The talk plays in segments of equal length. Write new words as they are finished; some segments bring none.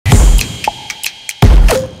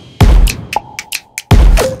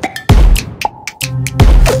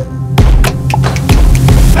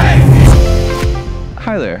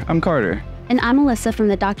there, I'm Carter. And I'm Alyssa from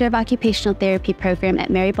the Doctor of Occupational Therapy program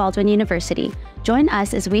at Baldwin University. Join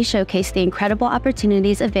us as we showcase the incredible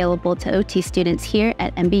opportunities available to OT students here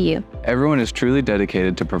at MBU. Everyone is truly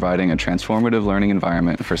dedicated to providing a transformative learning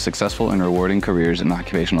environment for successful and rewarding careers in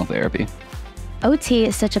occupational therapy. OT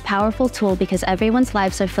is such a powerful tool because everyone's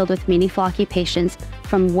lives are filled with meaningful occupations,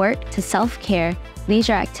 from work to self-care,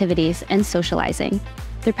 leisure activities, and socializing.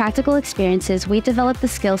 Through practical experiences, we develop the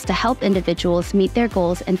skills to help individuals meet their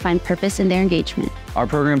goals and find purpose in their engagement. Our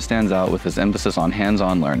program stands out with its emphasis on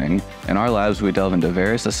hands-on learning. In our labs, we delve into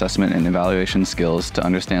various assessment and evaluation skills to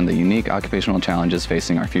understand the unique occupational challenges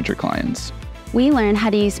facing our future clients. We learn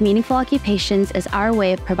how to use meaningful occupations as our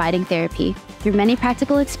way of providing therapy. Through many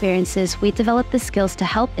practical experiences, we develop the skills to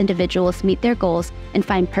help individuals meet their goals and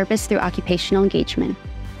find purpose through occupational engagement.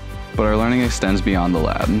 But our learning extends beyond the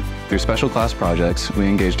lab. Through special class projects, we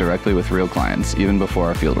engage directly with real clients, even before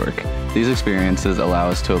our fieldwork. These experiences allow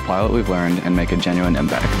us to apply what we've learned and make a genuine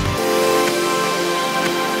impact.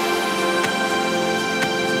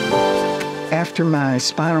 After my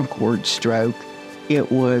spinal cord stroke, it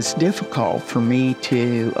was difficult for me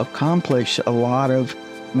to accomplish a lot of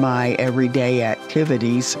my everyday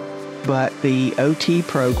activities, but the OT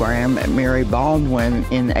program at Baldwin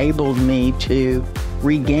enabled me to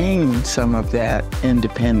regain some of that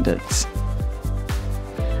independence.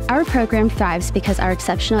 Our program thrives because our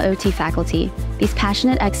exceptional OT faculty, these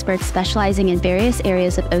passionate experts specializing in various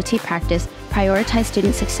areas of OT practice, prioritize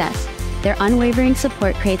student success. Their unwavering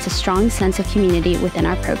support creates a strong sense of community within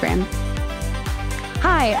our program.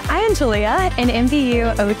 Hi, I'm Julia, an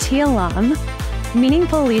MBU OT alum.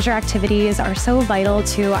 Meaningful leisure activities are so vital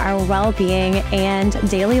to our well-being and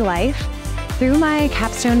daily life. Through my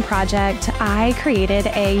capstone project, I created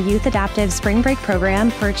a youth adaptive spring break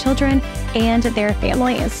program for children and their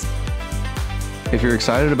families. If you're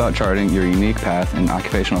excited about charting your unique path in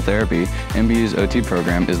occupational therapy, MBU's OT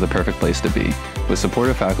program is the perfect place to be. With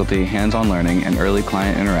supportive faculty, hands-on learning, and early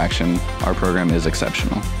client interaction, our program is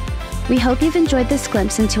exceptional. We hope you've enjoyed this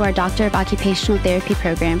glimpse into our Doctor of Occupational Therapy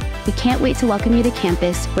program. We can't wait to welcome you to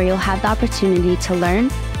campus, where you'll have the opportunity to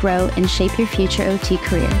learn, grow, and shape your future OT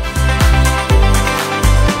career.